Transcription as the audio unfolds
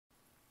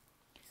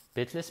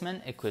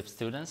Bitlismen equips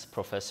students,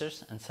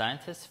 professors, and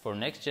scientists for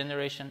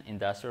next-generation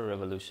industrial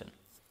revolution.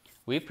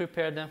 We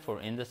prepare them for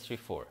Industry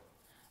 4.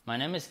 My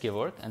name is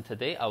Georg, and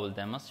today I will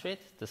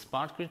demonstrate the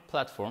Smart Grid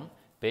platform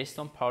based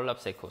on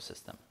PowerLab's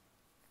ecosystem.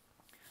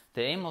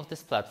 The aim of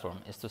this platform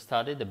is to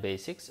study the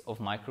basics of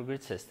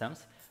microgrid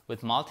systems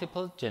with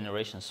multiple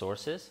generation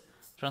sources,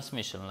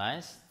 transmission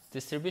lines,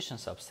 distribution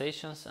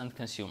substations, and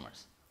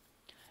consumers.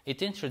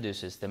 It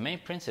introduces the main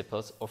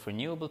principles of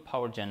renewable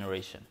power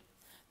generation,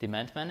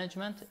 demand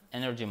management,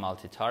 energy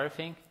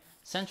multitarifing,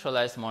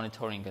 centralized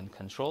monitoring and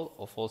control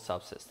of all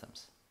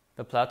subsystems.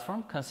 The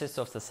platform consists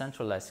of the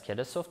centralized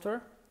SCADA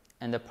software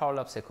and the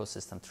PowerLab's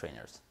ecosystem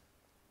trainers.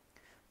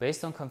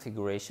 Based on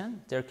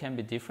configuration, there can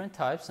be different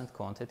types and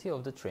quantity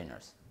of the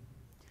trainers.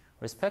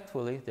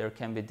 Respectively, there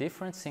can be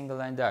different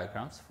single-line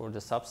diagrams for the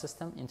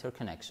subsystem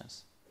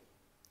interconnections.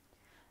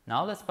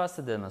 Now let's pass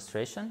the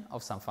demonstration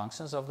of some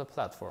functions of the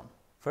platform.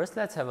 First,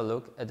 let's have a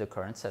look at the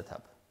current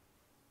setup.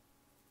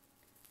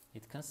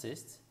 It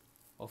consists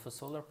of a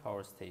solar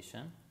power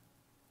station,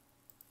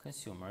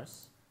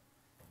 consumers,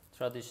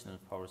 traditional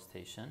power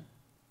station,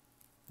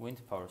 wind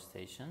power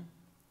station,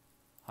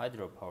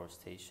 hydro power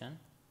station,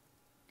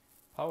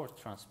 power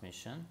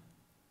transmission,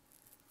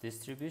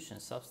 distribution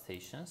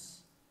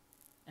substations,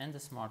 and the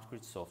smart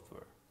grid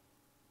software.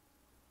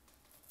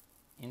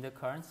 In the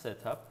current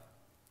setup,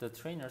 the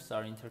trainers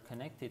are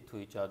interconnected to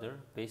each other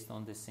based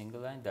on the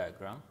single line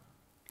diagram,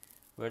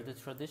 where the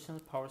traditional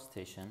power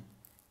station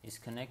is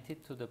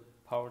connected to the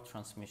power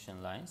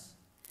transmission lines,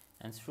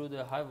 and through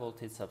the high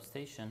voltage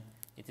substation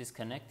it is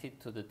connected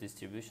to the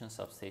distribution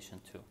substation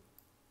too.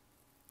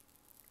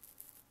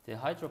 The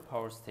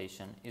hydropower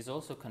station is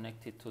also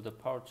connected to the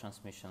power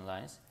transmission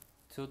lines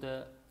to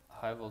the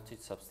high voltage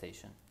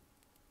substation.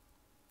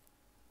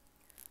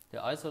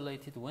 The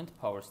isolated wind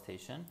power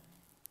station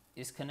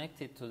is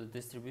connected to the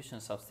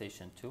distribution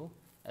substation too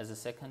as a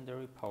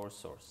secondary power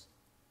source.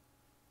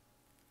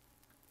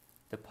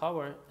 The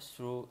power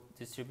through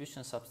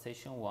distribution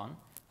substation 1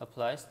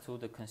 applies to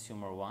the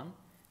consumer 1,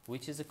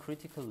 which is a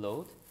critical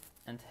load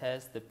and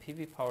has the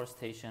PV power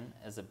station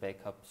as a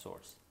backup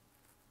source.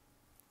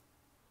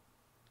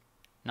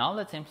 Now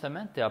let's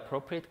implement the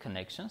appropriate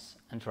connections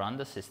and run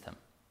the system.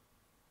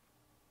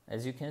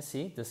 As you can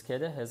see, the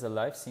SCADA has a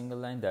live single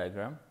line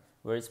diagram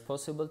where it's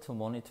possible to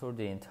monitor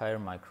the entire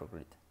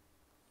microgrid.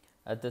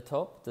 At the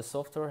top, the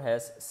software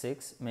has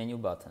 6 menu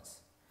buttons.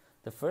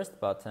 The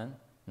first button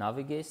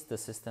navigates the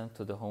system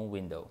to the home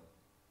window.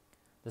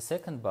 The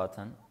second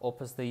button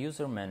opens the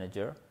user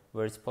manager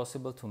where it's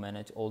possible to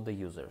manage all the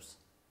users.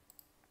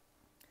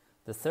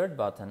 The third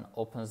button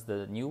opens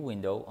the new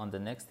window on the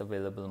next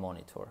available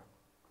monitor.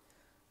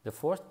 The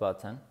fourth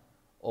button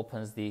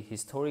opens the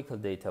historical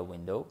data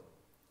window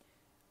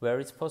where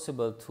it's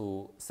possible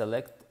to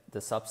select the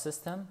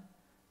subsystem,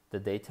 the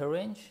data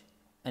range,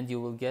 and you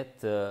will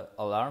get the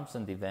alarms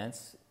and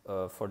events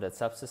for that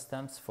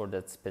subsystems for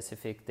that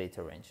specific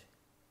data range.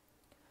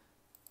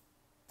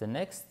 The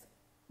next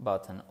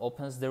button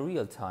opens the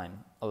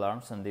real-time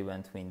alarms and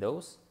event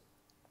windows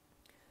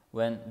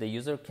when the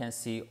user can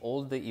see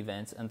all the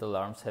events and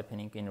alarms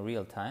happening in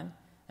real time,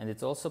 and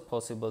it's also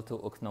possible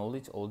to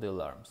acknowledge all the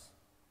alarms.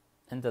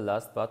 And the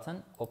last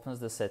button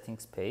opens the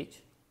settings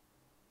page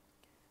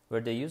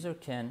where the user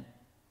can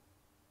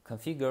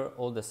configure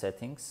all the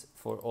settings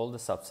for all the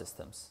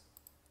subsystems.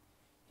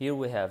 Here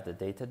we have the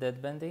data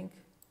deadbanding,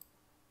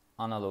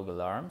 analog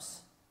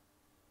alarms,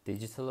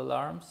 digital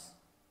alarms,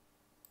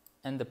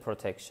 and the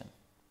protection.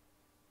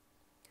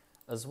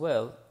 As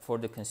well, for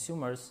the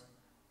consumers,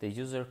 the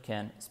user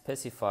can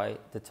specify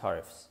the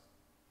tariffs.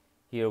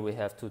 Here we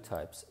have 2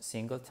 types,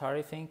 single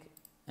tarifing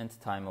and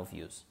time of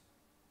use.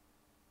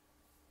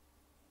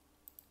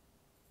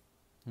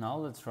 Now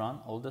let's run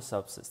all the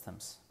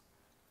subsystems.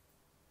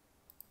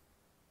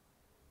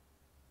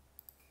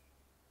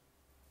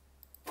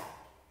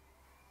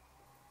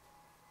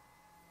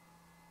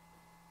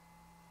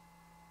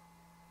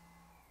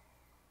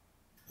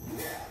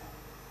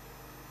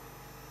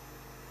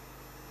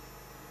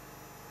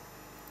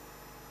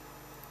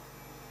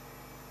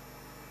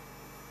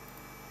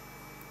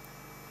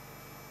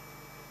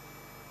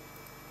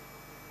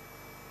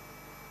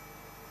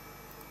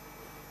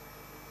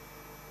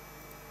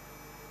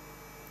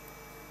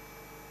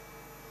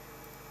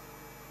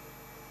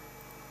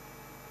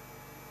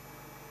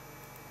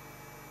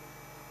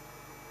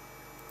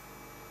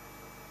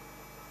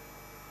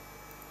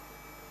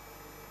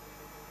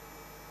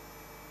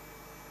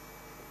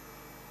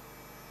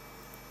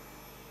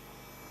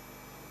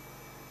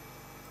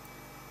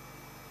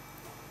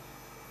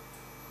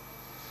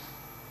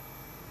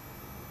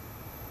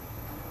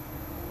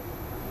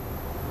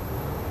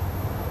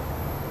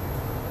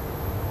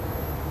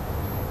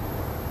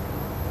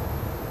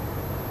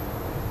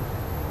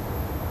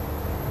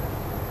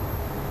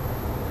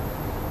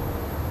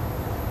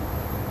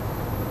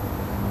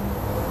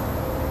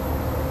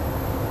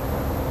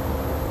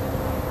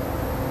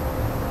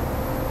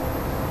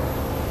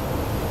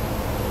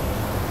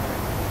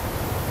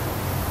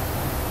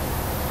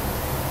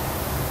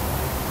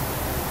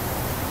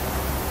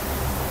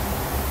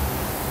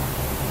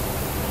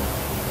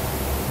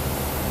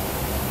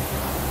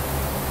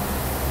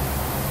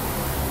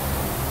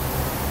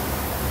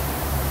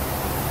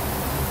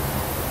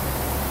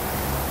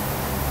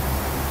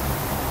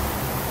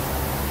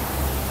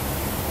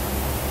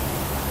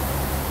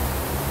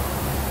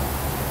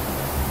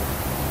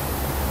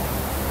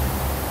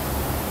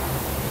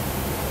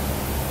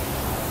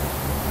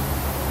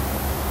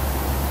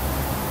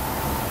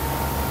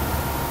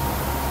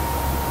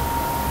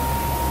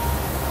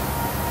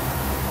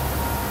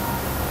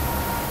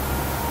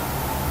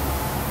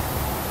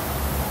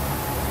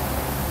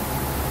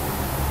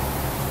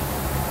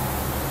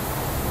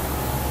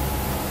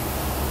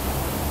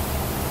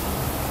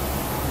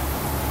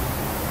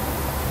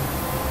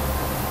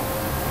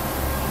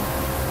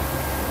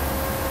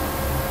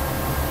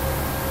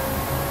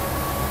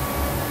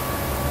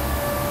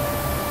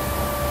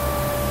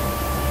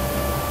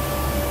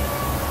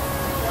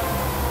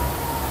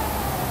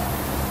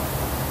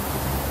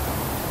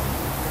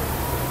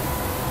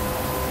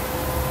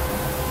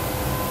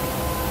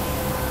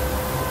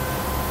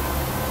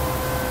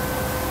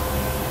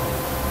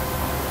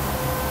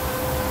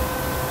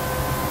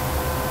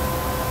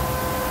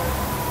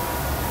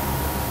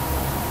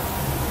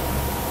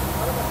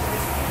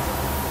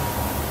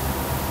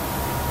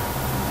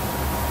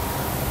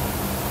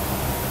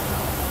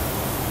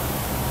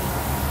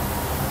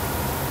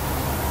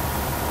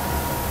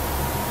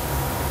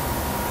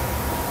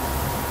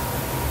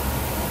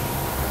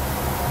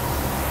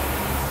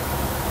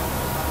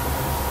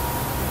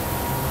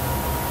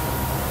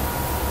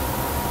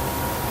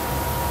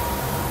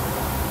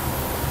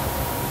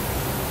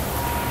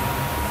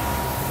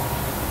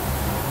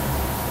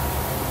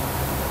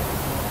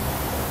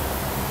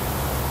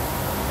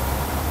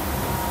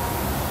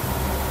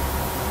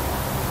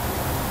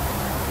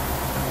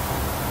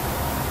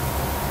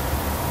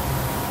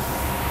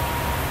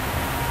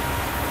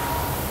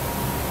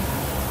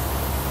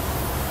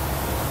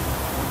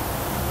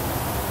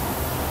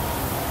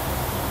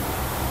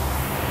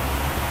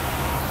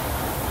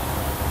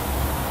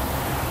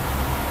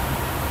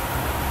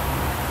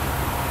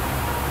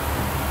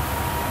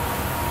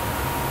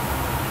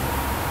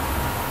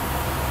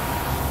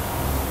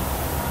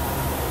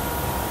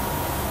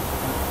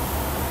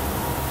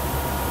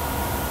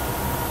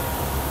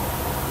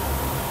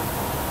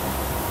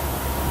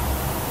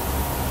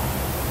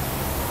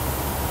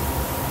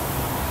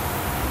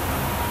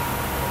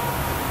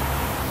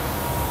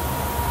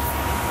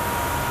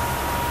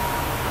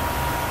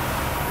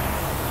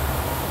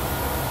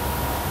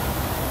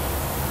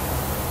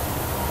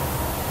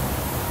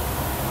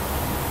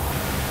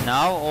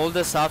 Now all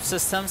the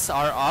subsystems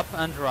are up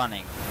and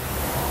running.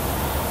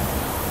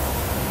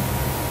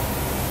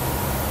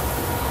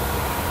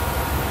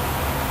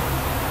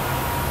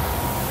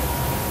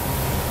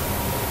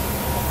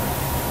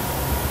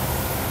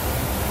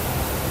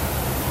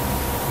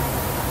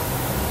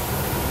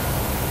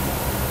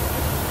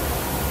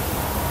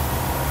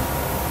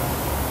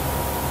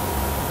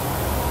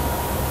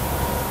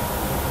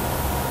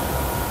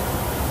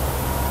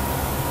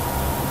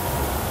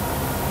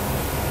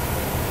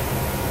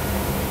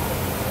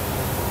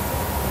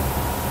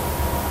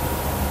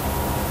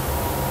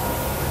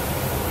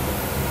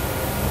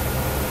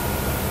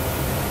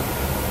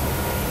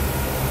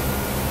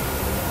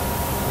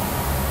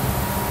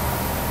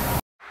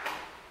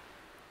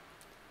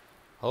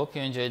 Hope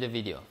you enjoyed the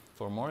video.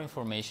 For more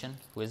information,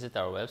 visit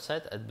our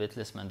website at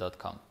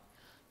bitlis-men.com.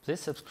 Please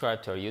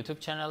subscribe to our YouTube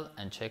channel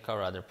and check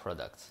our other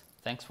products.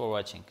 Thanks for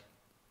watching.